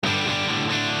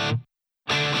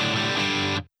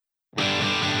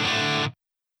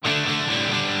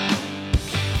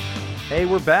Hey,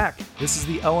 we're back. This is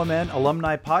the OMN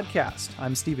Alumni Podcast.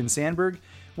 I'm Steven Sandberg.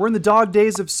 We're in the dog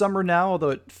days of summer now, although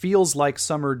it feels like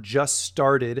summer just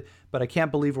started, but I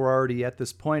can't believe we're already at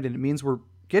this point, and it means we're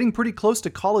getting pretty close to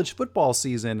college football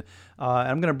season.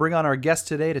 I'm going to bring on our guest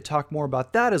today to talk more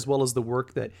about that, as well as the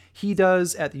work that he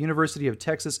does at the University of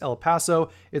Texas, El Paso.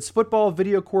 It's football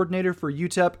video coordinator for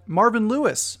UTEP, Marvin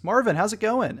Lewis. Marvin, how's it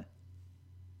going?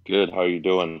 Good. How are you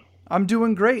doing? I'm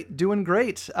doing great. You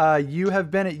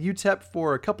have been at UTEP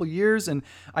for a couple years, and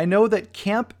I know that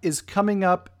camp is coming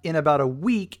up in about a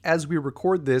week as we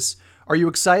record this. Are you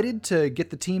excited to get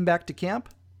the team back to camp?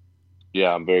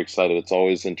 Yeah, I'm very excited. It's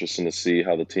always interesting to see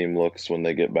how the team looks when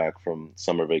they get back from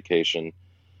summer vacation,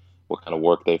 what kind of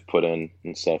work they've put in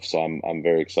and stuff. So I'm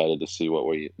very excited to see what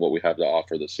we have to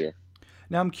offer this year.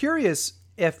 Now, I'm curious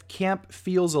if camp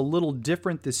feels a little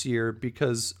different this year,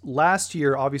 because last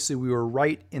year, obviously, we were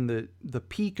right in the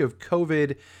peak of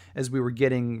COVID as we were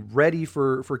getting ready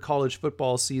for college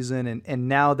football season. And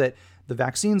now that the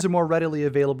vaccines are more readily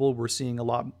available, we're seeing a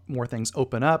lot more things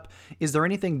open up. Is there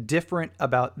anything different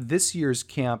about this year's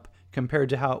camp compared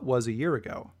to how it was a year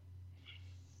ago?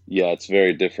 Yeah, it's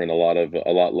very different. A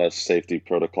lot less safety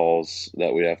protocols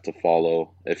that we have to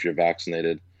follow if you're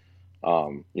vaccinated.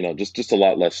 Just a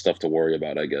lot less stuff to worry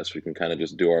about, I guess. We can kind of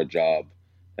just do our job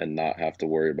and not have to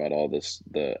worry about all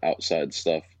the outside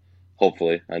stuff.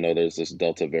 Hopefully, I know there's this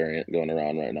Delta variant going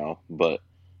around right now, but,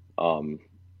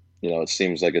 it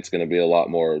seems like it's going to be a lot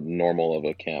more normal of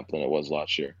a camp than it was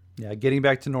last year. Yeah, getting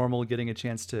back to normal, getting a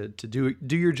chance to do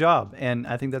your job. And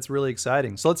I think that's really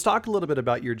exciting. So let's talk a little bit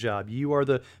about your job. You are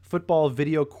the football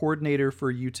video coordinator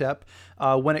for UTEP.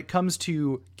 When it comes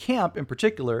to camp in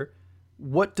particular,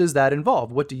 what does that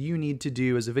involve? What do you need to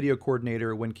do as a video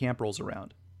coordinator when camp rolls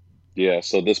around? Yeah,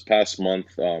 so this past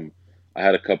month, I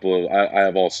had I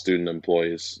have all student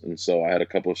employees, and so I had a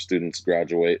couple of students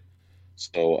graduate.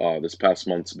 So this past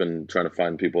month's been trying to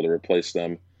find people to replace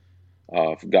them.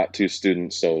 I've got two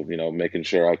students, so, making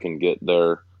sure I can get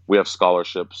we have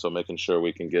scholarships, so making sure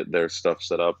we can get their stuff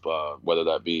set up, whether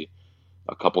that be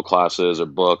a couple classes or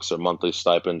books or monthly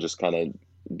stipend, just kind of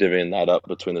divvying that up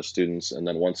between the students. And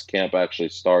then once camp actually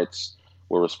starts,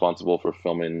 we're responsible for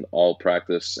filming all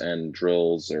practice and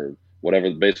drills or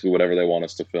basically whatever they want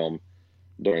us to film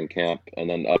during camp, and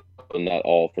then up and that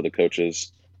all for the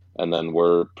coaches. And then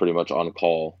we're pretty much on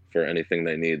call for anything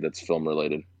they need that's film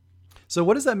related. So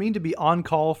what does that mean to be on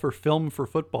call for film for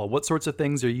football? What sorts of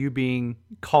things are you being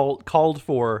called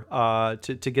for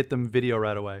to get them video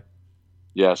right away?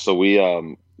 Yeah, so we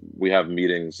have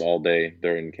meetings all day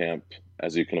during camp,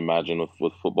 as you can imagine,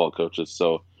 with football coaches.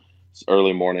 So it's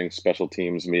early morning special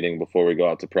teams meeting before we go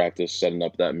out to practice, setting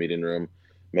up that meeting room,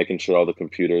 making sure all the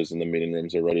computers in the meeting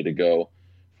rooms are ready to go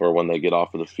for when they get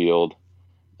off of the field.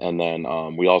 And then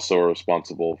we also are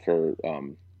responsible for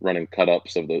running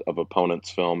cut-ups of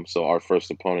opponents' film. So our first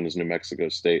opponent is New Mexico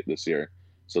State this year.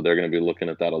 So they're going to be looking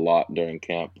at that a lot during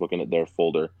camp, looking at their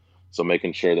folder. So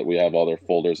making sure that we have all their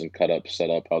folders and cut-ups set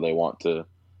up how they want to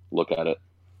look at it.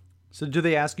 So do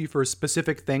they ask you for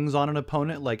specific things on an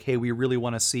opponent? Like, hey, we really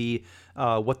want to see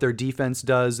what their defense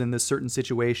does in this certain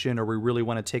situation, or we really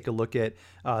want to take a look at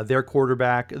their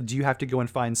quarterback. Do you have to go and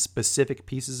find specific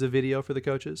pieces of video for the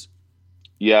coaches?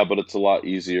 Yeah, but it's a lot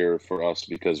easier for us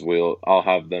because I'll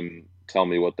have them tell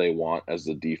me what they want as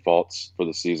the defaults for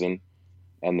the season.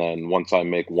 And then once I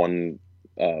make one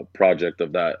project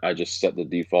of that, I just set the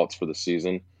defaults for the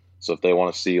season. So if they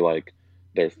want to see like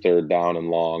their third down and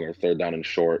long or third down and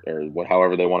short or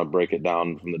however they want to break it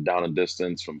down from the down and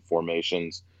distance, from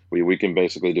formations, we can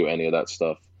basically do any of that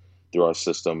stuff through our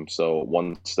system. So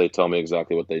once they tell me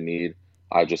exactly what they need,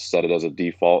 I just set it as a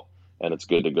default and it's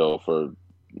good to go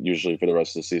usually for the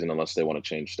rest of the season, unless they want to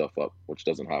change stuff up, which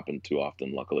doesn't happen too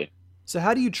often, luckily. So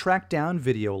how do you track down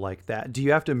video like that? Do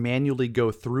you have to manually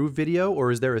go through video,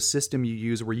 or is there a system you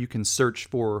use where you can search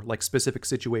for like specific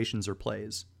situations or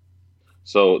plays?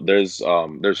 So there's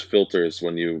filters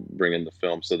when you bring in the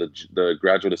film. So the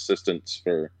graduate assistants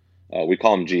we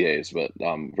call them GAs, but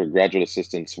for graduate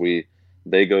assistants,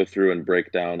 they go through and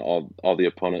break down all the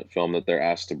opponent film that they're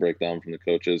asked to break down from the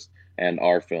coaches and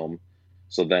our film.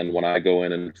 So then when I go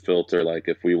in and filter, like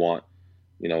if we want,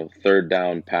 third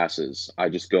down passes, I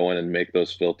just go in and make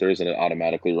those filters and it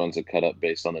automatically runs a cut up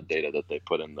based on the data that they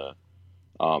put in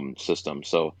the system.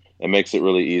 So it makes it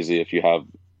really easy if you have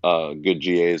good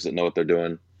GAs that know what they're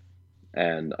doing.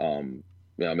 And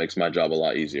it makes my job a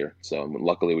lot easier. So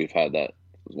luckily we've had that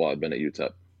while I've been at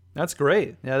UTEP. That's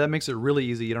great. Yeah, that makes it really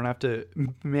easy. You don't have to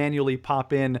manually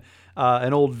pop in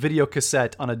an old video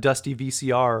cassette on a dusty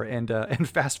VCR and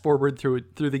fast forward through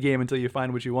the game until you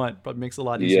find what you want. But it makes it a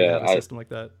lot easier to have a system like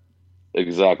that.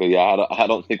 Exactly. Yeah, I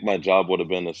don't think my job would have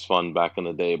been as fun back in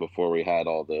the day before we had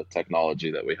all the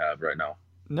technology that we have right now.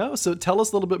 No, so tell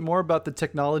us a little bit more about the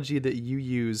technology that you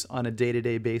use on a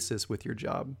day-to-day basis with your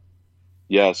job.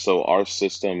 Yeah, so our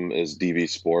system is DV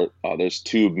Sport. There's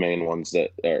two main ones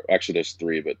that, or actually there's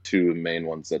three, but two main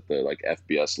ones at the like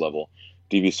FBS level.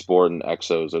 DV Sport and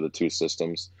Exos are the two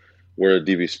systems. We're a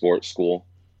DV Sport school,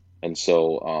 and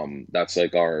so that's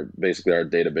like our basically our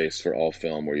database for all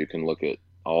film, where you can look at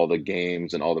all the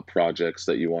games and all the projects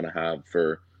that you want to have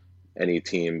for any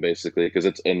team, basically. Because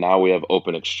it's and now we have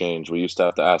open exchange. We used to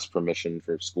have to ask permission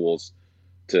for schools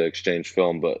to exchange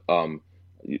film, but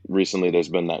recently there's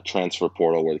been that transfer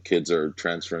portal where the kids are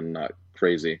transferring not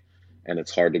crazy, and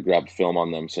it's hard to grab film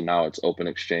on them. So now it's open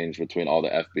exchange between all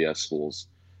the FBS schools.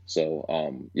 So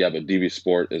yeah, but DV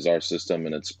Sport is our system,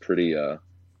 and it's pretty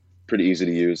easy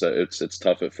to use. It's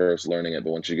tough at first learning it,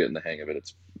 but once you get in the hang of it,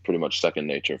 it's pretty much second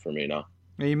nature for me now.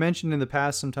 Now, you mentioned in the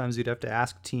past sometimes you'd have to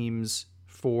ask teams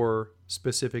for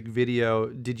specific video.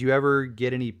 Did you ever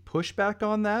get any pushback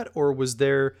on that, or was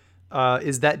there?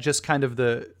 Is that just kind of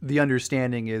the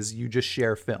understanding is you just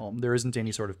share film? There isn't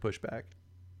any sort of pushback.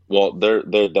 Well, there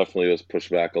definitely is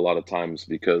pushback a lot of times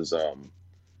because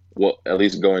well, at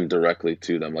least going directly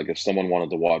to them. Like if someone wanted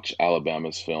to watch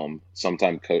Alabama's film,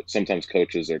 sometimes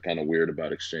coaches are kind of weird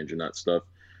about exchanging that stuff,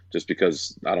 just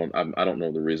because I don't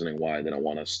know the reasoning why they don't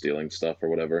want us stealing stuff or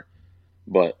whatever.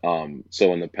 But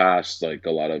so in the past, like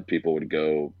a lot of people would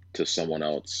go to someone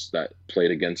else that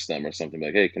played against them or something,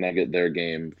 like, hey, can I get their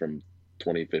game from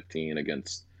 2015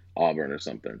 against Auburn or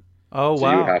something? Oh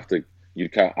So you would wow. have to you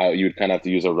would kind of have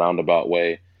to use a roundabout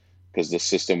way, because the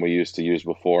system we used to use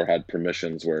before had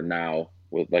permissions, where now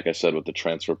with, like I said, with the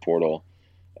transfer portal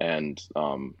and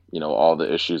all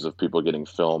the issues of people getting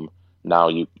film, now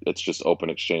you it's just open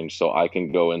exchange. So I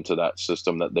can go into that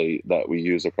system that we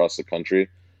use across the country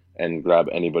and grab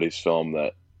anybody's film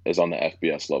that is on the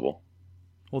FBS level.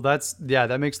 Well, that's yeah,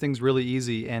 that makes things really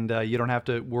easy, and you don't have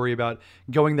to worry about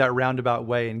going that roundabout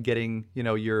way and getting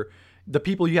your the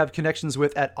people you have connections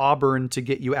with at Auburn to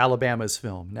get you Alabama's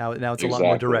film. Now it's a lot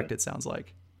more direct. Exactly. It sounds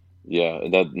like. Yeah,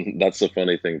 that's the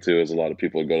funny thing too, is a lot of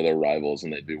people go to their rivals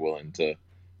and they'd be willing to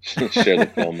share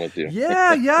the film with you.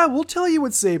 Yeah, yeah, we'll tell you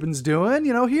what Saban's doing.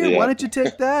 Here, why Yeah. don't you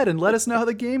take that and let us know how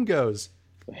the game goes?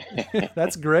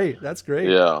 That's great. That's great.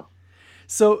 Yeah.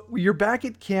 So you're back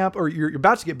at camp, or you're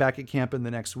about to get back at camp in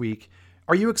the next week.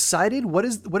 Are you excited? What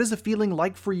is the feeling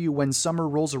like for you when summer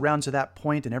rolls around to that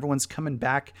point and everyone's coming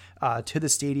back to the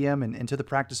stadium and to the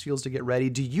practice fields to get ready?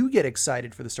 Do you get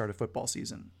excited for the start of football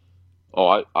season?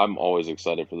 Oh, I'm always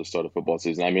excited for the start of football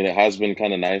season. I mean, it has been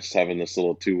kind of nice having this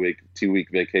little two week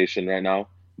vacation right now,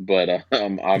 but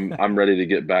I'm ready to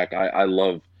get back. I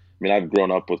love. I mean, I've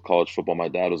grown up with college football. My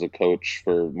dad was a coach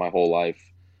for my whole life,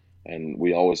 and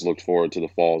we always looked forward to the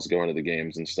falls, going to the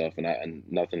games and stuff. And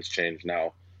nothing's changed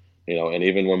now, And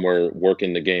even when we're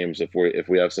working the games, if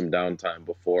we have some downtime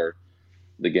before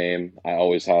the game, I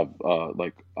always have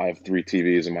like I have three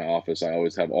TVs in my office. I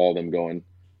always have all of them going,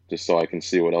 just so I can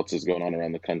see what else is going on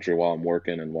around the country while I'm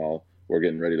working and while we're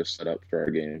getting ready to set up for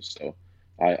our games. So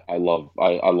I love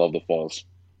the falls.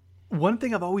 One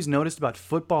thing I've always noticed about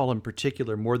football in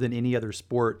particular, more than any other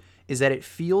sport, is that it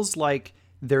feels like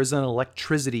there's an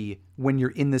electricity when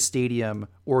you're in the stadium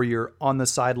or you're on the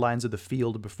sidelines of the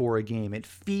field before a game. It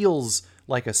feels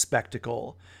like a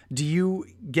spectacle. Do you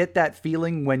get that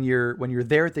feeling when you're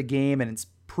there at the game and it's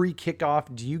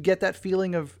pre-kickoff? Do you get that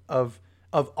feeling of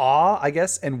awe, I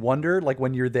guess, and wonder like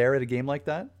when you're there at a game like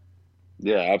that?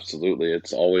 Yeah, absolutely.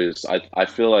 It's always I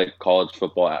feel like college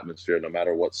football atmosphere, no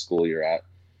matter what school you're at.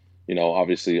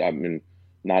 Obviously, I mean,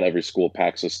 not every school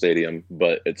packs a stadium,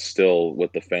 but it's still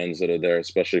with the fans that are there,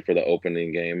 especially for the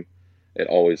opening game. It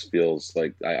always feels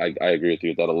like I agree with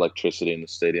you, that electricity in the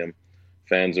stadium.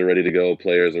 Fans are ready to go,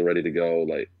 players are ready to go,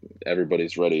 like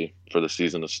everybody's ready for the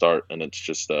season to start, and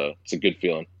it's a good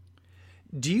feeling.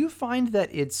 Do you find that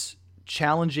it's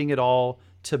challenging at all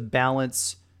to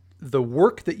balance the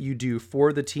work that you do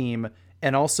for the team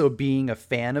and also being a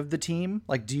fan of the team?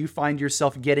 Like, do you find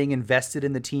yourself getting invested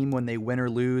in the team when they win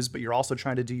or lose, but you're also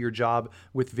trying to do your job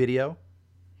with video?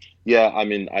 Yeah, I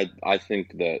mean, I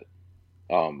think that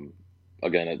um,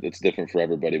 again, it's different for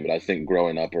everybody, but I think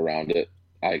growing up around it,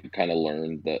 I kind of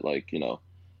learned that, like,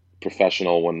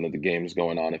 professional when the game's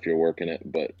going on if you're working it,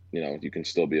 but you can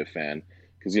still be a fan,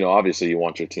 because obviously you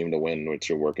want your team to win, which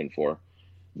you're working for.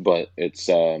 But it's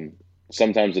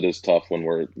sometimes it is tough when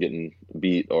we're getting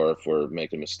beat or if we're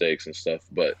making mistakes and stuff.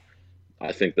 But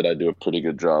I think that I do a pretty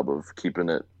good job of keeping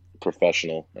it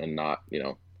professional and not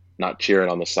cheering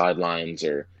on the sidelines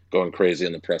or going crazy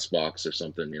in the press box or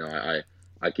something.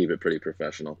 I keep it pretty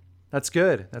professional. That's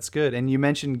good. That's good. And you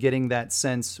mentioned getting that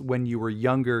sense when you were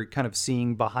younger, kind of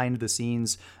seeing behind the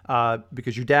scenes,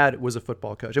 because your dad was a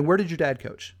football coach. And where did your dad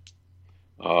coach?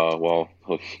 Well,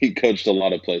 he coached a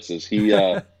lot of places.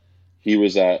 He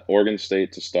was at Oregon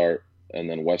State to start, and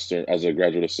then Western as a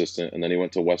graduate assistant, and then he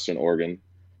went to Western Oregon,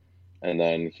 and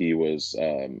then he was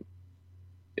a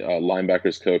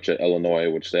linebackers coach at Illinois,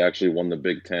 which they actually won the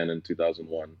Big Ten in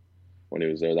 2001 when he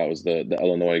was there. That was the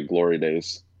Illinois glory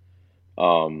days.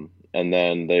 And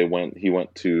then he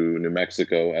went to New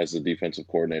Mexico as the defensive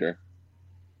coordinator,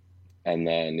 and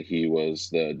then he was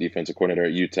the defensive coordinator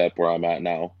at UTEP, where I'm at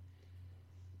now.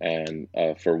 And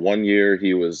for 1 year,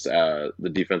 he was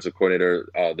the defensive coordinator.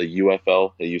 The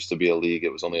UFL, it used to be a league.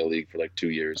 It was only a league for like 2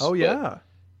 years. Oh, But yeah.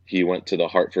 he went to the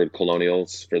Hartford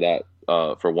Colonials for that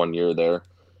for 1 year there.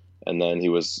 And then he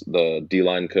was the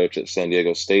D-line coach at San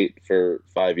Diego State for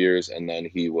 5 years. And then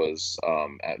he was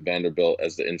at Vanderbilt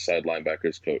as the inside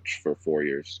linebackers coach for 4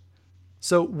 years.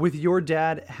 So, with your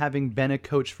dad having been a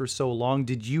coach for so long,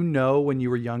 did you know when you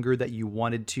were younger that you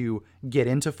wanted to get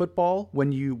into football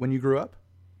when you grew up?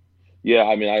 Yeah,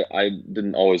 I mean, I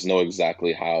didn't always know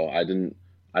exactly how. I knew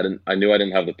I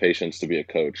didn't have the patience to be a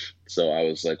coach. So I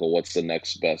was like, well, what's the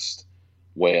next best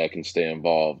way I can stay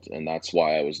involved? And that's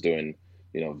why I was doing,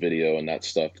 video and that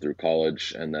stuff through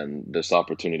college. And then this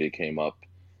opportunity came up,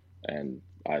 and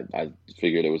I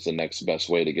figured it was the next best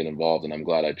way to get involved. And I'm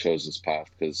glad I chose this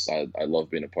path because I love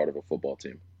being a part of a football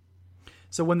team.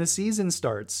 So, when the season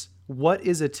starts, what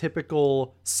is a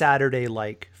typical Saturday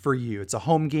like for you? It's a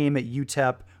home game at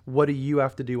UTEP. What do you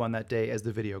have to do on that day as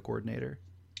the video coordinator?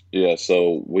 Yeah,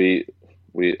 so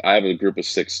I have a group of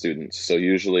 6 students. So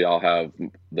usually I'll have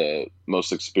the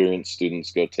most experienced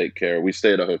students go take care. We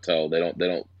stay at a hotel. They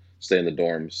don't stay in the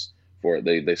dorms for it.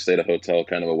 They stay at a hotel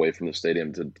kind of away from the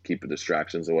stadium to keep the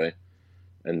distractions away.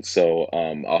 And so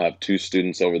I'll have 2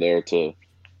 students over there to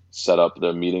set up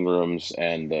the meeting rooms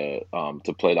and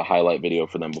to play the highlight video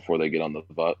for them before they get on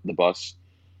the bus.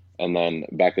 And then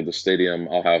back at the stadium,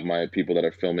 I'll have my people that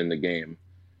are filming the game.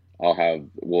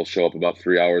 We'll show up about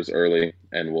 3 hours early,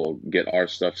 and we'll get our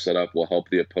stuff set up. We'll help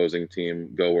the opposing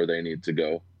team go where they need to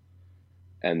go.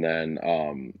 And then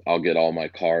I'll get all my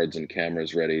cards and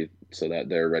cameras ready so that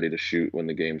they're ready to shoot when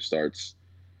the game starts.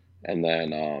 And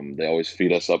then they always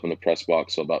feed us up in the press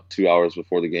box. So about 2 hours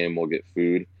before the game, we'll get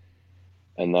food.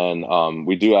 And then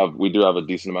we do have a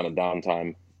decent amount of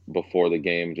downtime before the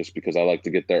game, just because I like to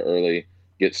get there early,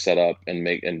 get set up, and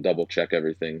make and double check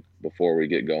everything before we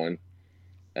get going.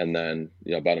 And then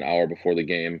about an hour before the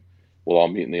game, we'll all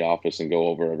meet in the office and go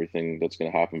over everything that's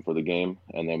going to happen for the game.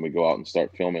 And then we go out and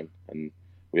start filming. And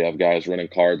we have guys running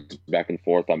cards back and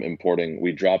forth.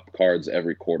 We drop cards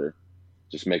every quarter.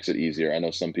 Just makes it easier. I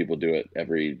know some people do it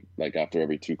after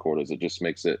every 2 quarters. It just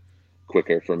makes it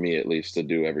quicker for me, at least, to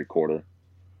do every quarter.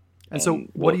 And so,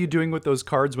 what are you doing with those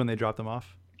cards when they drop them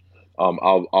off?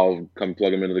 I'll come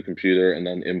plug them into the computer and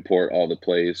then import all the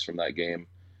plays from that game,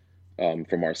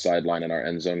 from our sideline and our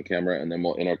end zone camera, and then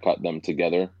we'll intercut them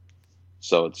together.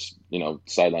 So it's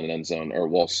sideline and end zone,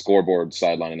 or scoreboard,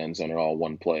 sideline and end zone are all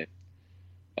one play.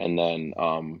 And then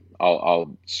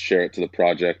I'll share it to the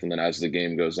project, and then as the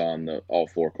game goes on, all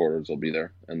 4 quarters will be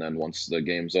there. And then once the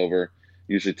game's over,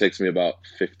 usually takes me about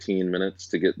 15 minutes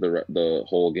to get the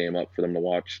whole game up for them to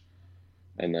watch.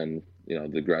 And then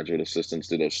the graduate assistants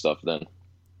do their stuff then.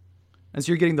 And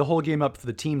so you're getting the whole game up for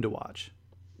the team to watch.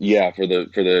 Yeah, for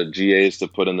the GAs to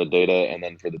put in the data, and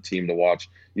then for the team to watch.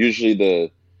 Usually the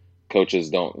coaches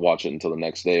don't watch it until the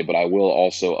next day, but I will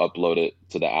also upload it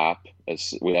to the app.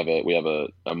 As we have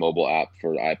a mobile app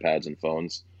for iPads and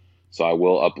phones, so I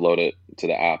will upload it to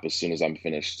the app as soon as I'm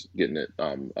finished getting it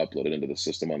uploaded into the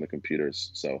system on the computers.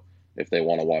 So if they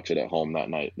want to watch it at home that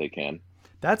night, they can.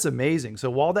 That's amazing. So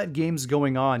while that game's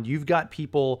going on, you've got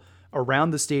people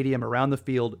around the stadium, around the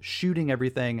field, shooting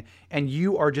everything, and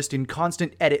you are just in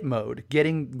constant edit mode,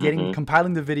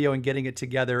 compiling the video and getting it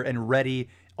together and ready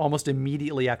almost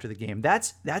immediately after the game.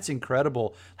 That's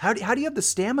incredible. How do you have the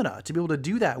stamina to be able to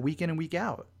do that week in and week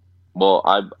out? Well,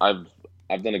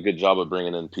 I've done a good job of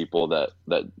bringing in people that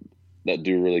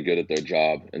do really good at their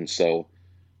job, and so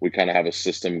we kind of have a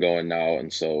system going now,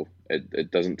 and so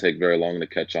it doesn't take very long to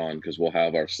catch on, because we'll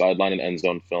have our sideline and end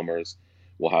zone filmers.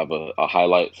 We'll have a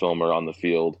highlight filmer on the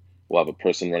field. We'll have a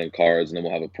person running cards, and then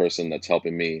we'll have a person that's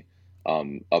helping me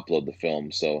upload the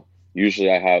film. So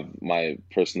usually I have my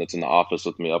person that's in the office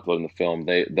with me uploading the film.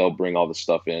 They'll bring all the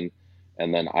stuff in,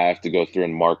 and then I have to go through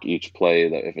and mark each play,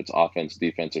 that if it's offense,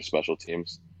 defense, or special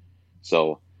teams.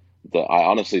 So I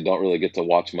honestly don't really get to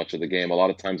watch much of the game. A lot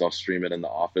of times I'll stream it in the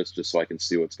office just so I can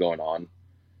see what's going on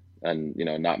and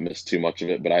not miss too much of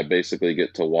it. But I basically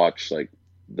get to watch like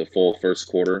the full first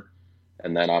quarter,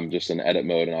 and then I'm just in edit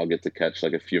mode, and I'll get to catch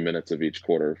like a few minutes of each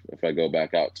quarter if I go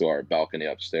back out to our balcony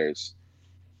upstairs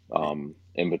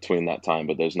in between that time.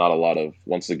 But there's not a lot of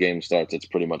once the game starts, it's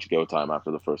pretty much go time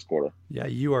after the first quarter. Yeah,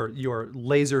 you are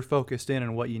laser focused in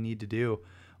on what you need to do.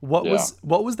 Yeah.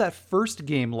 What was that first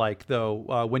game like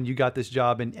though, when you got this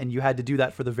job and you had to do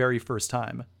that for the very first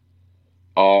time?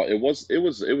 It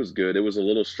was good. It was a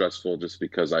little stressful just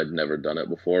because I'd never done it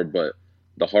before, but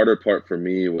the harder part for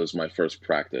me was my first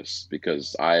practice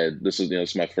because this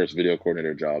is my first video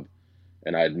coordinator job,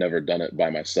 and I had never done it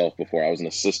by myself before. I was an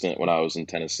assistant when I was in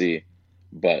Tennessee,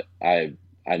 but I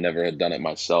never had done it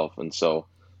myself, and so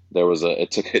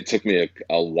it took me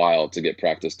a while to get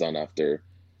practice done after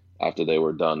they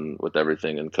were done with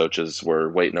everything and coaches were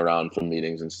waiting around for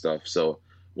meetings and stuff. So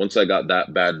once I got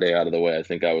that bad day out of the way, I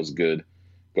think I was good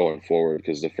going forward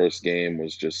because the first game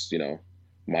was just,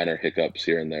 minor hiccups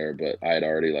here and there, but I had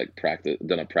already like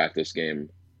done a practice game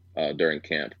during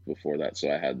camp before that. So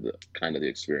I had the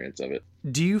experience of it.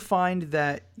 Do you find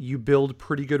that you build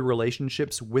pretty good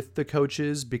relationships with the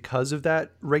coaches because of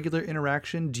that regular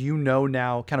interaction? Do you know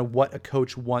now kind of what a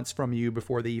coach wants from you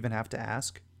before they even have to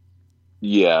ask?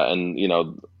 Yeah. And,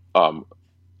 um,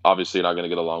 obviously you're not going to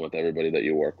get along with everybody that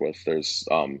you work with.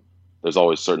 There's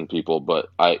always certain people, but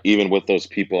even with those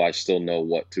people, I still know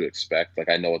what to expect. Like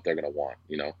I know what they're going to want,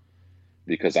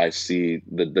 because I see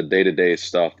the day-to-day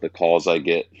stuff, the calls I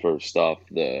get for stuff,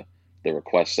 the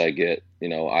requests I get,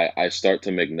 I start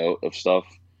to make note of stuff.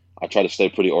 I try to stay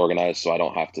pretty organized so I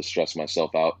don't have to stress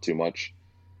myself out too much.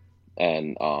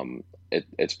 And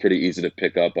it's pretty easy to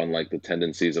pick up on like the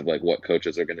tendencies of like what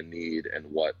coaches are going to need and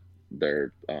what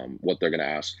they're going to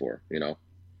ask for.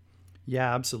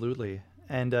 Yeah, absolutely.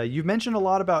 And you've mentioned a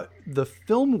lot about the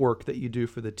film work that you do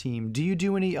for the team. Do you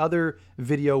do any other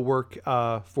video work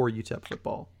for UTEP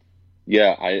football?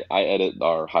 Yeah, I edit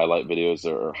our highlight videos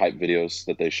or hype videos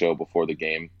that they show before the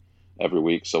game every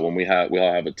week. So when we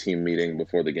all have a team meeting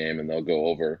before the game, and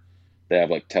they have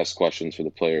like test questions for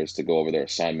the players to go over their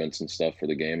assignments and stuff for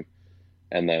the game.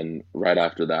 And then right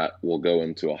after that, we'll go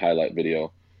into a highlight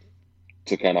video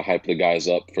to kind of hype the guys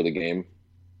up for the game.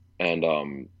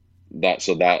 And that's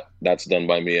done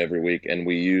by me every week. And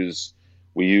we use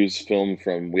film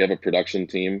we have a production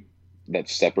team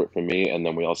that's separate from me, and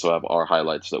then we also have our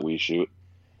highlights that we shoot.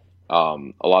 A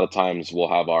lot of times we'll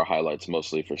have our highlights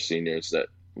mostly for seniors that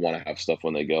want to have stuff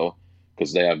when they go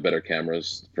because they have better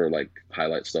cameras for like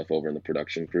highlight stuff over in the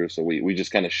production crew. So we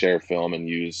just kind of share film and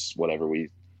use whatever we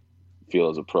feel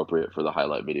is appropriate for the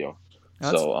highlight video.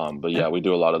 That's But yeah, we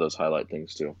do a lot of those highlight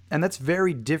things too. and that's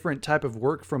very different type of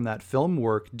work from that film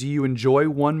work. Do you enjoy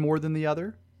one more than the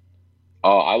other?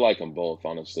 Oh, I like them both,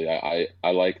 honestly. I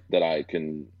like that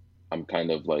I'm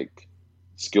kind of like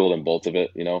skilled in both of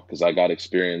it, because I got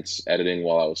experience editing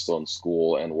while I was still in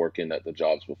school and working at the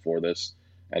jobs before this.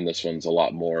 And this one's a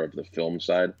lot more of the film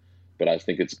side. But I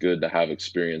think it's good to have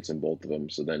experience in both of them.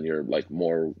 So then you're like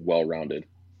more well-rounded.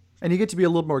 And you get to be a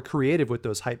little more creative with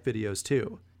those hype videos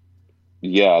too.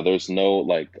 Yeah, there's no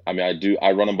like, I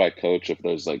run them by coach if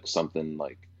there's like something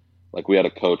like we had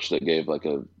a coach that gave like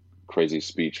a crazy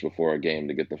speech before a game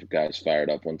to get the guys fired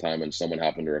up one time and someone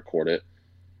happened to record it.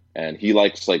 And he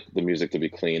likes like the music to be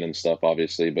clean and stuff,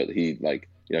 obviously, but he like,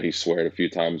 he sweared a few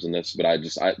times in this, but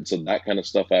so that kind of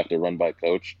stuff I have to run by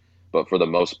coach. But for the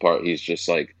most part, he's just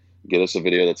like, get us a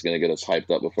video that's going to get us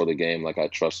hyped up before the game. Like I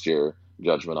trust your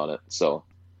judgment on it. So,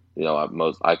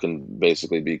 I can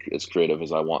basically be as creative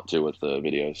as I want to with the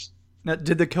videos. Now,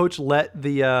 did the coach let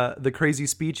the crazy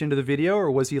speech into the video,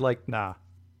 or was he like, nah?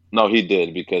 No, he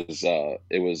did because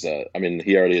it was,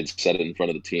 he already had said it in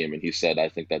front of the team and he said, I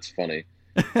think that's funny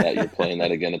that you're playing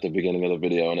that again at the beginning of the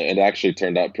video. And it actually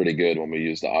turned out pretty good when we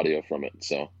used the audio from it.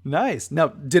 So Nice. Now,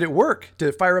 did it work? Did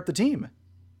it fire up the team?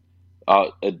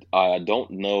 I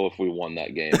don't know if we won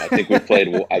that game. I think we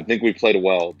played, I think we played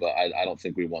well, but I don't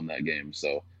think we won that game.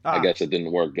 So I guess it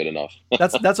didn't work good enough.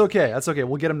 That's okay. That's okay.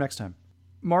 We'll get him next time.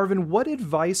 Marvin, what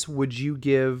advice would you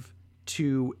give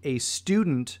to a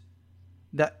student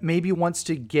that maybe wants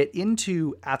to get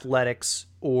into athletics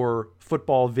or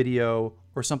football video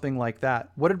or something like that?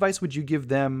 What advice would you give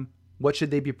them? What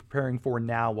should they be preparing for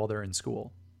now while they're in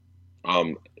school?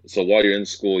 So while you're in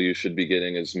school, you should be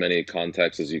getting as many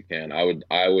contacts as you can.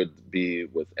 I would be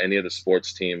with any of the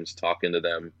sports teams, talking to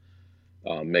them,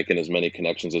 making as many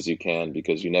connections as you can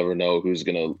because you never know who's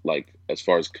gonna like as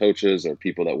far as coaches or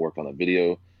people that work on a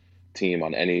video team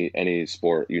on any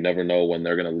sport. You never know when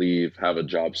they're gonna leave, have a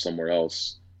job somewhere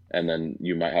else, and then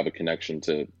you might have a connection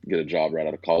to get a job right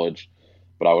out of college.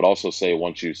 But I would also say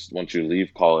once you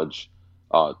leave college,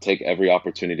 take every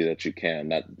opportunity that you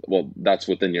can. That's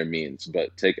within your means,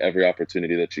 but take every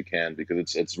opportunity that you can,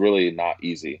 because it's really not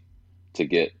easy to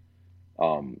get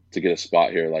a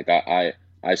spot here. Like I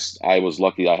was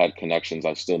lucky. I had connections.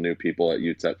 I still knew people at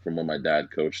UTEP from when my dad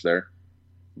coached there,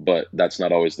 but that's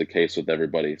not always the case with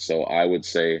everybody. So I would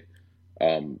say,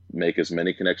 make as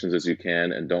many connections as you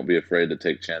can, and don't be afraid to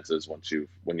take chances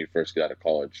when you first get out of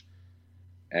college.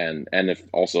 And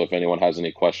if anyone has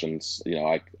any questions,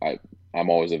 I'm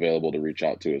always available to reach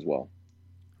out to as well.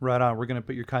 Right on. We're going to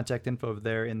put your contact info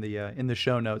there in the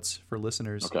show notes for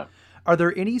listeners. Okay. Are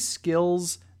there any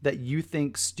skills that you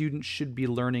think students should be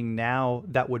learning now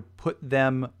that would put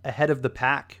them ahead of the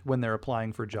pack when they're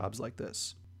applying for jobs like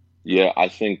this? Yeah, I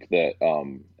think that,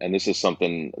 and this is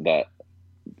something that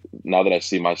now that I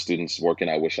see my students working,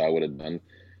 I wish I would have done.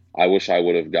 I wish I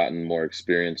would have gotten more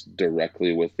experience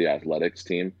directly with the athletics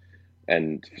team.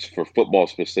 And for football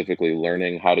specifically,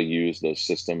 learning how to use those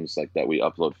systems like that we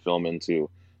upload film into,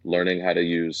 learning how to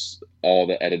use all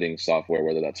the editing software,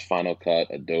 whether that's Final Cut,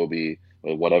 Adobe,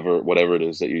 or whatever it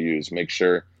is that you use. Make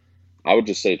sure, I would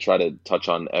just say, try to touch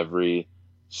on every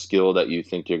skill that you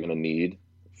think you're going to need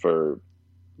for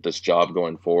this job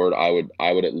going forward. I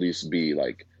would at least be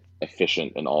like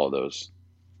efficient in all of those.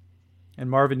 And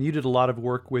Marvin, you did a lot of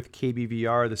work with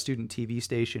KBVR, the student TV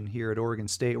station here at Oregon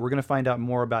State. We're going to find out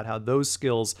more about how those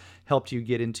skills helped you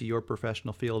get into your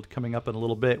professional field coming up in a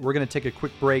little bit. We're going to take a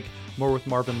quick break. More with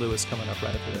Marvin Lewis coming up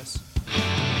right after this.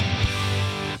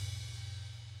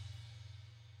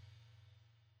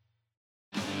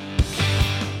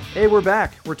 Hey, we're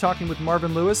back. We're talking with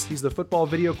Marvin Lewis. He's the football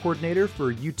video coordinator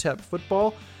for UTEP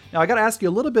football. Now, I got to ask you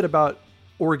a little bit about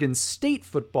Oregon State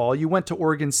football. You went to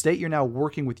Oregon State. You're now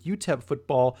working with UTEP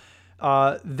football.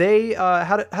 They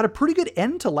had a pretty good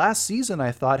end to last season,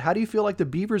 I thought. How do you feel like the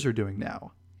Beavers are doing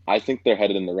now? I think they're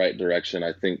headed in the right direction.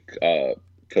 I think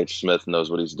Coach Smith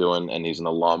knows what he's doing, and he's an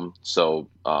alum, so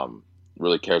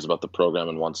really cares about the program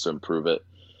and wants to improve it.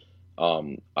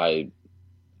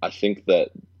 I think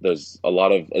that it's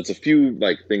a few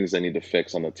like things they need to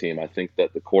fix on the team. I think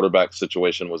that the quarterback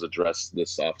situation was addressed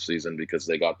this offseason because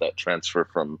they got that transfer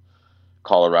from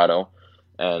Colorado,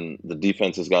 and the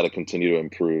defense has got to continue to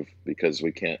improve because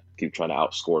we can't keep trying to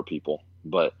outscore people.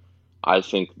 But I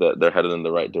think that they're headed in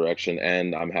the right direction,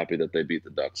 and I'm happy that they beat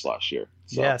the Ducks last year.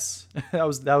 So, yes,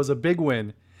 that was a big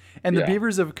win. And the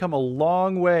Beavers have come a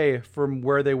long way from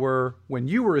where they were when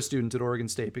you were a student at Oregon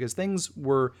State, because things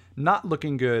were not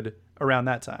looking good around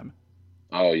that time.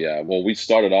 Oh, yeah. Well, we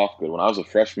started off good. When I was a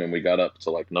freshman, we got up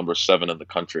to like number 7 in the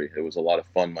country. It was a lot of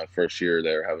fun my first year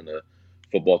there, having a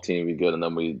football team be good, and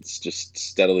then we just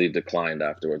steadily declined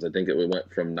afterwards. I think we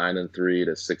went from 9-3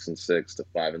 to 6-6 to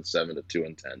 5-7 to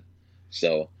 2-10.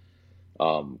 So,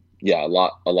 a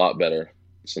lot better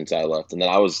since I left. And then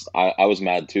I was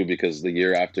mad too, because the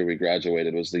year after we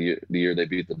graduated was the year they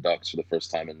beat the Ducks for the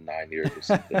first time in 9 years or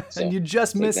something. So, and you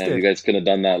just missed it. You guys could have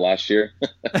done that last year.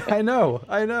 I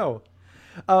know.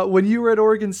 When you were at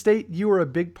Oregon State, you were a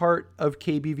big part of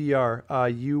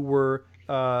KBVR. You were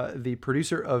the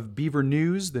producer of Beaver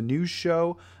News, the news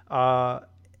show.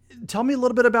 Tell me a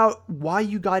little bit about why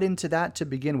you got into that to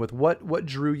begin with. What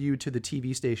drew you to the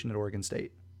TV station at Oregon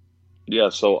State? Yeah,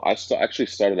 so I actually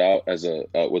started out as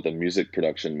with a music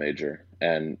production major,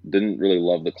 and didn't really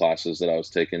love the classes that I was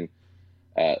taking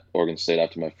at Oregon State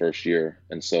after my first year.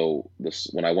 And so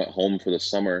when I went home for the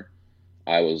summer,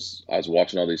 I was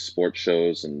watching all these sports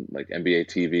shows and like NBA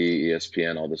TV,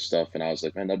 ESPN, all this stuff, and I was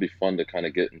like, man, that'd be fun to kind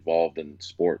of get involved in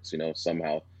sports,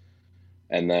 somehow.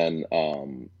 And then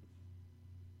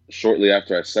shortly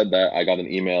after I said that, I got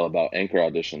an email about anchor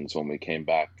auditions when we came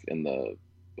back in the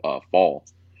fall.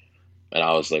 And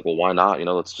I was like, well, why not?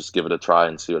 Let's just give it a try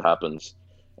and see what happens.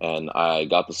 And I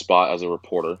got the spot as a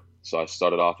reporter. So I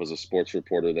started off as a sports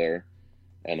reporter there.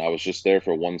 And I was just there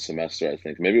for one semester, I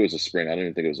think. Maybe it was a spring. I don't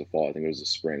even think it was a fall. I think it was a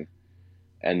spring.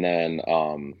 And then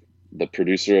the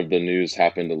producer of the news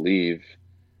happened to leave.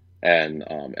 And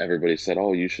everybody said,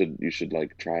 oh, you should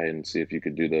like try and see if you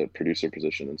could do the producer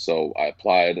position. And so I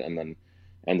applied and then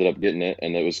ended up getting it.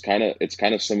 And it's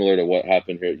kind of similar to what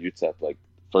happened here at UTEP. Like,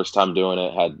 first time doing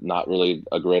it, had not really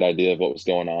a great idea of what was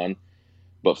going on,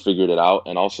 but figured it out,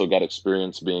 and also got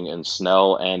experience being in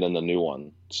Snell and in the new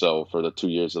one. So for the 2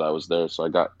 years that I was there, so I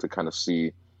got to kind of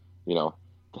see,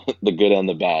 the good and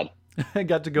the bad. I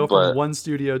got to go from one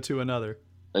studio to another.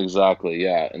 Exactly,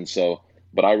 yeah. And so,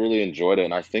 but I really enjoyed it,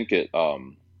 and I think it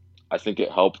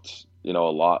helped, a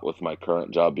lot with my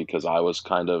current job, because I was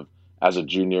kind of, as a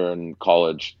junior in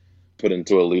college, put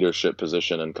into a leadership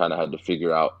position and kind of had to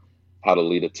figure out how to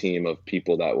lead a team of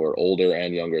people that were older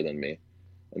and younger than me.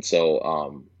 And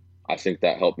so I think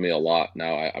that helped me a lot.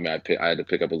 Now, I mean, I had to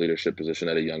pick up a leadership position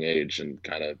at a young age and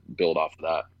kind of build off of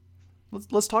that.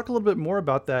 Let's talk a little bit more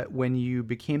about that when you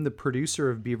became the producer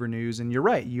of Beaver News. And you're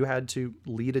right, you had to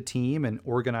lead a team and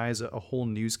organize a whole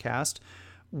newscast.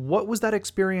 What was that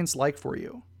experience like for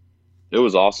you? It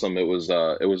was awesome. It was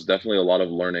definitely a lot of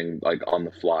learning like on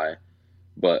the fly.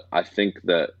 But I think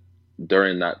that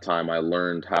during that time, I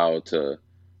learned how to,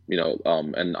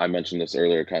 and I mentioned this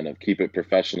earlier, kind of keep it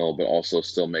professional, but also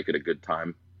still make it a good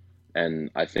time.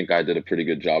 And I think I did a pretty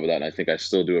good job of that. And I think I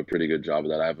still do a pretty good job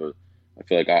of that. I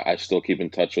feel like I still keep in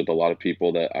touch with a lot of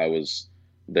people that I was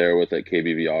there with at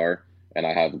KBVR, and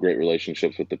I have great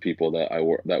relationships with the people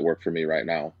that work for me right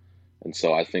now. And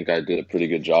so I think I did a pretty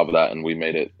good job of that, and we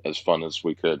made it as fun as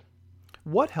we could.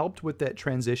 What helped with that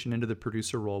transition into the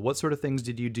producer role? What sort of things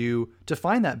did you do to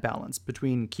find that balance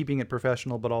between keeping it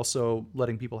professional but also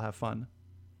letting people have fun?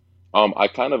 I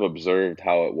kind of observed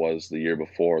how it was the year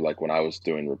before, like when I was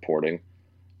doing reporting,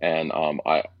 and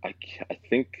I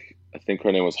think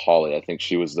her name was Holly. I think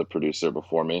she was the producer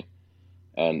before me,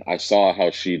 and I saw how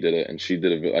she did it, and she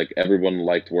did it like everyone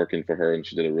liked working for her, and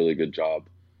she did a really good job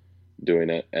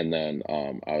doing it. And then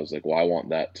I was like, well, I want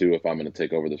that too. If I'm going to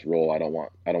take over this role, I don't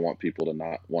want people to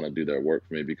not want to do their work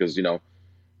for me because uh,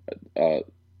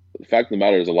 the fact of the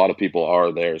matter is a lot of people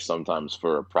are there sometimes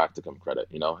for a practicum credit.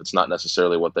 It's not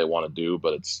necessarily what they want to do,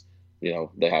 but it's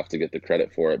they have to get the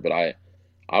credit for it. But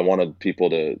I wanted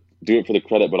people to do it for the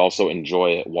credit, but also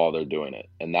enjoy it while they're doing it,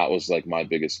 and that was like my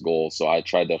biggest goal. So I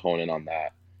tried to hone in on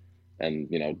that and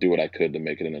do what I could to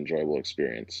make it an enjoyable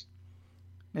experience.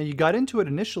 Now, you got into it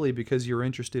initially because you were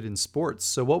interested in sports.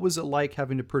 So, what was it like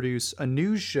having to produce a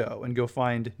news show and go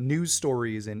find news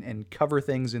stories and cover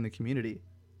things in the community?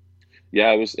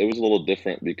 Yeah, it was a little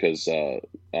different because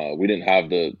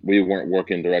we weren't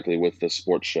working directly with the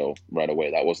sports show right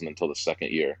away. That wasn't until the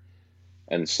second year,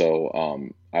 and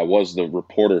so I was the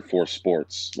reporter for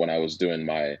sports when I was doing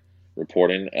my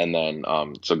reporting, and then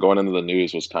so going into the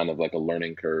news was kind of like a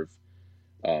learning curve,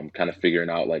 kind of figuring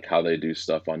out like how they do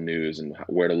stuff on news and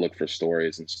where to look for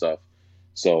stories and stuff.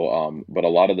 So, but a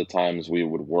lot of the times we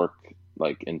would work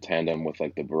like in tandem with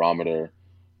like the barometer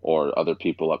or other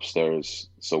people upstairs,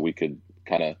 so we could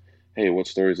kind of, hey, what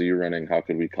stories are you running? How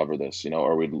could we cover this?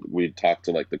 Or we'd talk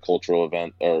to like the cultural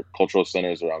event or cultural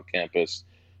centers around campus,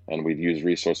 and we'd use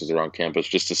resources around campus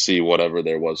just to see whatever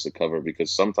there was to cover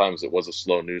because sometimes it was a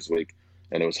slow news week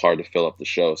and it was hard to fill up the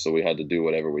show, so we had to do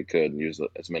whatever we could and use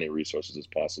as many resources as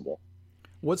possible.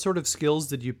 What sort of skills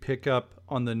did you pick up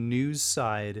on the news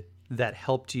side that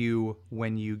helped you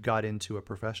when you got into a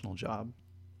professional job?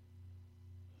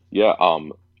 Yeah,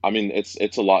 I mean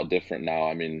it's a lot different now.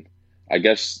 I mean, I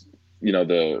guess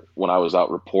the when I was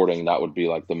out reporting, that would be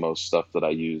like the most stuff that I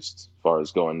used as far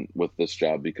as going with this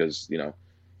job because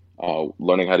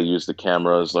learning how to use the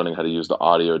cameras, learning how to use the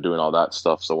audio, doing all that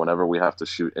stuff. So whenever we have to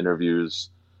shoot interviews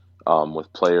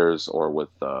with players or with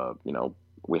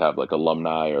we have like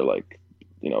alumni or like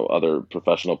other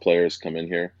professional players come in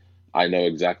here, I know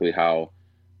exactly how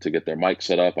to get their mic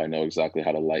set up. I know exactly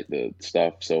how to light the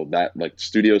stuff. So that like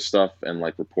studio stuff and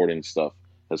like reporting stuff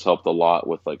has helped a lot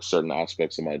with like certain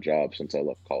aspects of my job since I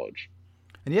left college.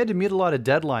 And you had to meet a lot of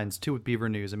deadlines too with Beaver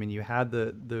News. I mean, you had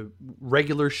the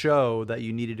regular show that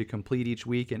you needed to complete each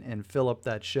week and fill up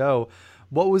that show.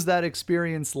 What was that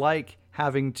experience like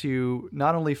having to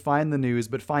not only find the news,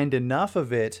 but find enough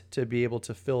of it to be able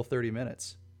to fill 30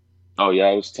 minutes? Oh yeah,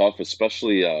 it was tough,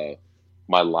 especially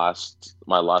my last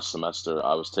semester.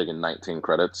 I was taking 19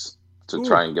 credits to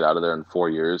try Ooh. and get out of there in 4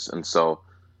 years, and so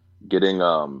getting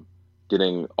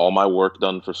getting all my work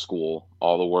done for school,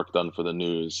 all the work done for the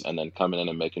news, and then coming in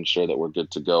and making sure that we're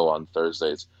good to go on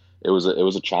Thursdays. It was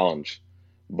a challenge,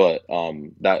 but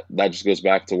that just goes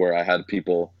back to where I had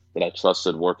people that I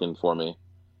trusted working for me,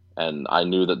 and I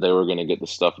knew that they were going to get the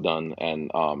stuff done. And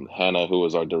Hannah, who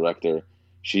was our director,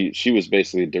 she was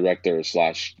basically director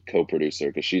slash co-producer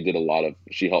because she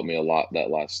helped me a lot that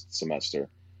last semester.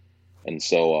 And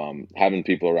so having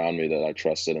people around me that I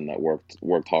trusted and that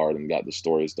worked hard and got the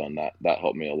stories done, that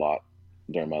helped me a lot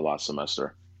during my last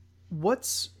semester.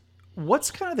 What's what's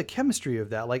kind of the chemistry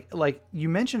of that? Like you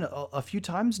mentioned a few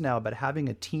times now about having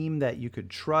a team that you could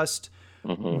trust.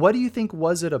 hmm What do you think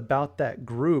was it about that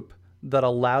group that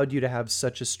allowed you to have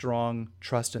such a strong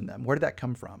trust in them? Where did that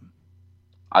come from?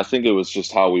 I think it was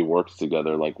just how we worked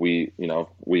together. Like we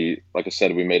like I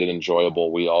said, we made it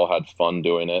enjoyable. We all had fun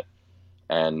doing it,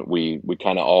 and we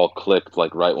kind of all clicked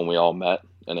like right when we all met,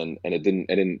 and it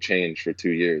didn't change for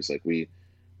 2 years. Like we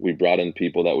brought in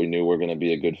people that we knew were going to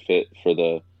be a good fit for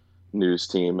news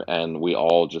team, and we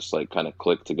all just like kind of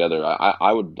clicked together.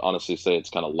 I would honestly say it's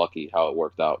kind of lucky how it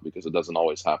worked out because it doesn't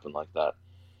always happen like that.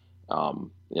 I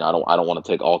don't want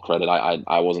to take all credit.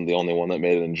 I wasn't the only one that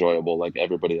made it enjoyable. Like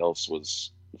everybody else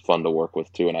was fun to work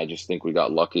with too, and I just think we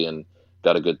got lucky and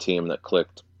got a good team that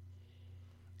clicked.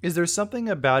 Is there something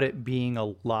about it being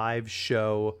a live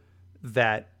show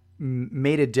that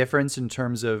made a difference in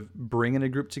terms of bringing a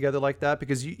group together like that?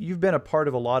 Because you've been a part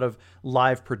of a lot of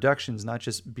live productions, not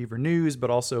just Beaver News, but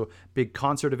also big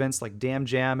concert events like Dam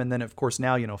Jam. And then, of course,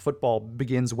 now, football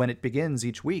begins when it begins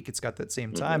each week. It's got that same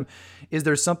Hmm. time. Is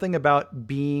there something about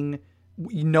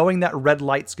knowing that red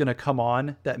light's going to come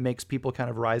on that makes people kind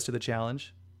of rise to the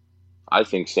challenge? I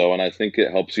think so, and I think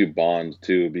it helps you bond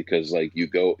too because like you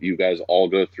guys all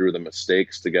go through the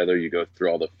mistakes together. You go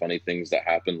through all the funny things that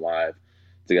happen live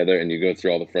together, and you go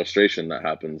through all the frustration that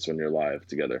happens when you're live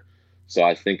together. So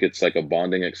I think it's like a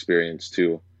bonding experience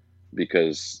too,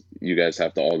 because you guys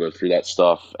have to all go through that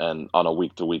stuff and on a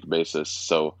week to week basis.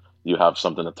 So you have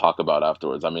something to talk about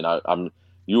afterwards. I mean,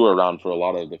 you were around for a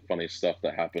lot of the funny stuff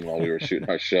that happened while we were shooting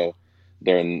our show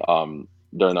during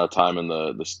during our time in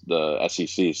the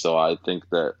SEC. So I think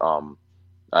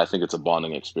it's a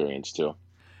bonding experience too.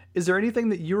 Is there anything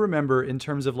that you remember in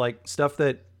terms of like stuff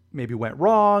that maybe went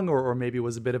wrong or maybe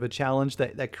was a bit of a challenge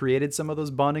that created some of those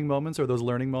bonding moments or those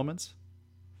learning moments?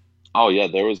 Oh yeah,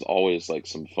 there was always like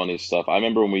some funny stuff. I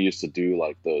remember when we used to do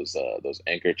like those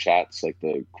anchor chats, like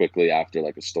the quickly after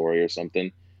like a story or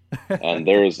something. And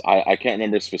there was I can't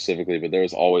remember specifically, but there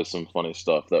was always some funny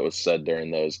stuff that was said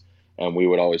during those, and we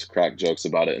would always crack jokes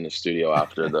about it in the studio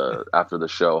after the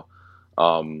show.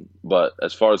 But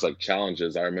as far as like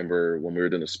challenges, I remember when we were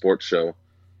doing a sports show,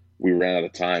 we ran out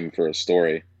of time for a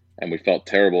story, and we felt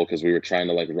terrible because we were trying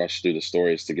to like rush through the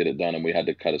stories to get it done, and we had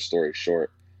to cut a story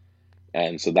short.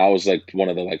 And so that was like one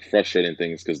of the like frustrating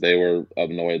things because they were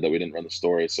annoyed that we didn't run the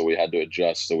story, so we had to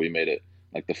adjust. So we made it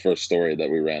like the first story that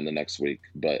we ran the next week.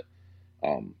 But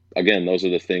again, those are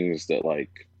the things that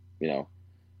like you know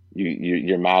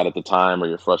you're mad at the time or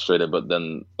you're frustrated, but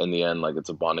then in the end, like it's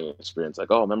a bonding experience.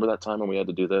 Like, oh, remember that time when we had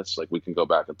to do this? Like we can go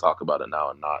back and talk about it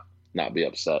now and not be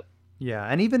upset. Yeah,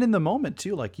 and even in the moment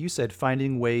too, like you said,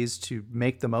 finding ways to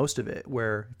make the most of it.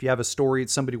 Where if you have a story that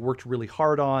somebody worked really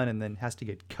hard on and then has to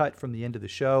get cut from the end of the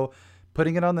show,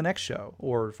 putting it on the next show,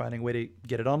 or finding a way to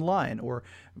get it online, or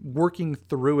working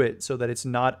through it so that it's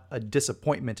not a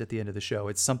disappointment at the end of the show.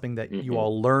 It's something that you Hmm.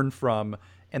 all learn from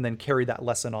and then carry that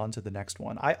lesson on to the next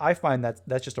one. I find that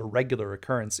that's just a regular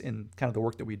occurrence in kind of the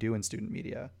work that we do in student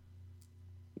media.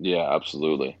 Yeah,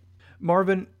 absolutely.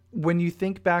 Marvin, when you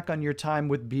think back on your time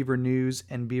with Beaver News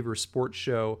and Beaver Sports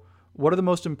Show, what are the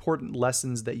most important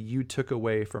lessons that you took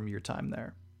away from your time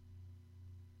there?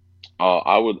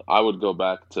 I would go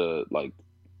back to like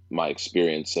my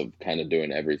experience of kind of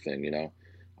doing everything.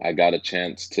 I got a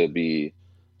chance to be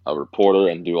a reporter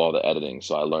and do all the editing,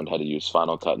 so I learned how to use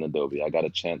Final Cut and Adobe. I got a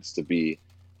chance to be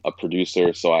a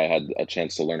producer, so I had a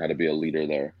chance to learn how to be a leader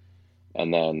there.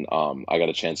 And then I got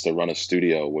a chance to run a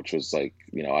studio, which was like,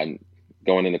 I'm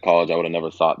going into college. I would have never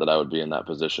thought that I would be in that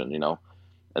position.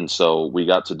 And so we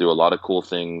got to do a lot of cool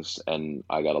things, and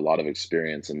I got a lot of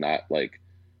experience in that. Like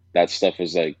that stuff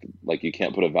is like you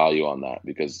can't put a value on that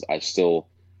because I still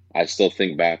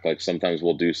think back. Like sometimes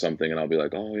we'll do something, and I'll be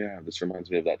like, oh yeah, this reminds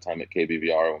me of that time at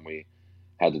KBVR when we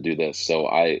had to do this. So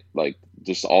I like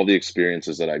just all the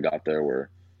experiences that I got there were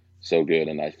so good,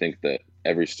 and I think that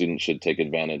every student should take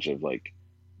advantage of like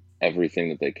everything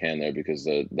that they can there because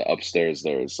the upstairs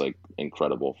there is like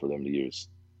incredible for them to use.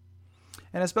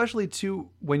 And especially too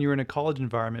when you're in a college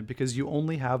environment because you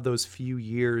only have those few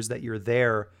years that you're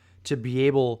there to be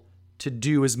able to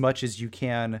do as much as you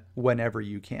can whenever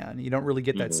you can. You don't really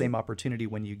get that Hmm. same opportunity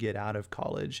when you get out of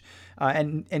college.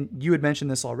 And you had mentioned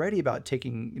this already about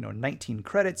taking 19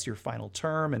 credits your final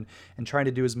term and trying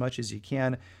to do as much as you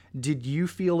can. Did you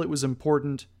feel it was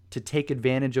important to take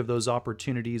advantage of those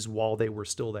opportunities while they were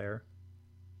still there?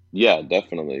 Yeah,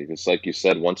 definitely. It's like you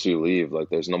said, once you leave, like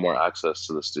there's no more access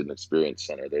to the student experience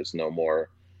center. There's no more,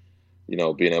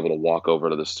 being able to walk over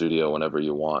to the studio whenever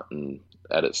you want and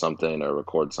edit something or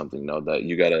record something. That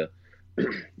you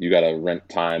gotta rent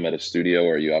time at a studio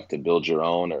or you have to build your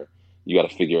own or you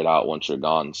gotta figure it out once you're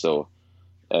gone. So,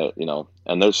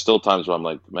 and there's still times where I'm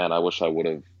like, man, I wish I would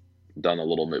have done a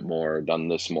little bit more, done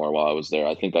this more while I was there.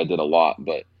 I think I did a lot,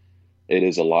 but it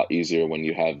is a lot easier when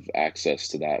you have access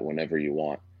to that whenever you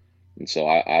want. And so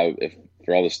if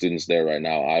for all the students there right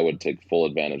now, I would take full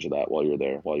advantage of that while you're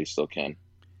there, while you still can.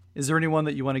 Is there anyone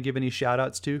that you want to give any shout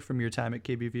outs to from your time at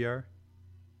KBVR?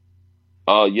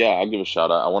 Yeah, I'll give a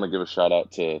shout out. I want to give a shout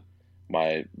out to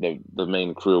the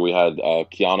main crew. We had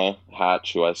Kiana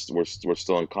Hatch, who we're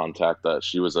still in contact.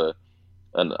 She was an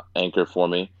anchor for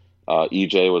me.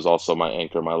 EJ was also my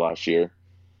anchor my last year,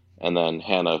 and then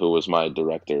Hannah, who was my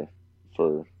director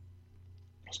for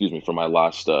my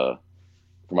last year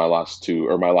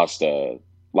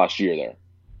there.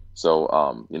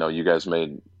 So you guys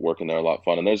made working there a lot of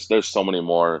fun, and there's so many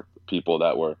more people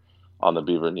that were on the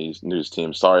Beaver News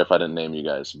team. Sorry if I didn't name you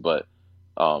guys, but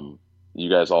you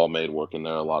guys all made working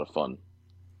there a lot of fun.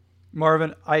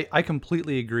 Marvin, I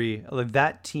completely agree.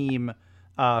 That team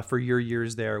for your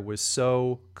years there was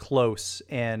so close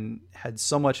and had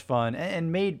so much fun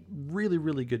and made really,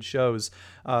 really good shows.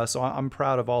 So I'm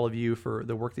proud of all of you for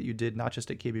the work that you did, not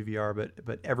just at KBVR,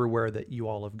 but everywhere that you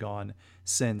all have gone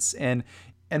since.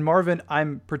 And Marvin,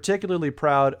 I'm particularly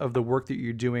proud of the work that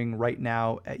you're doing right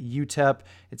now at UTEP.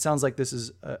 It sounds like this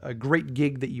is a great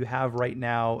gig that you have right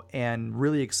now and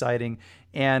really exciting.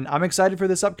 And I'm excited for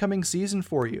this upcoming season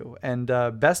for you. And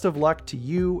best of luck to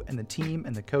you and the team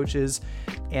and the coaches.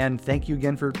 And thank you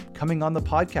again for coming on the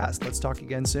podcast. Let's talk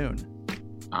again soon.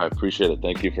 I appreciate it.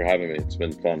 Thank you for having me. It's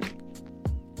been fun.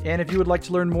 And if you would like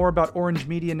to learn more about Orange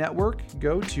Media Network,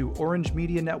 go to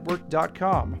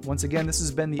orangemedianetwork.com. Once again, this has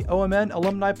been the OMN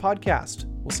Alumni Podcast.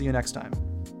 We'll see you next time.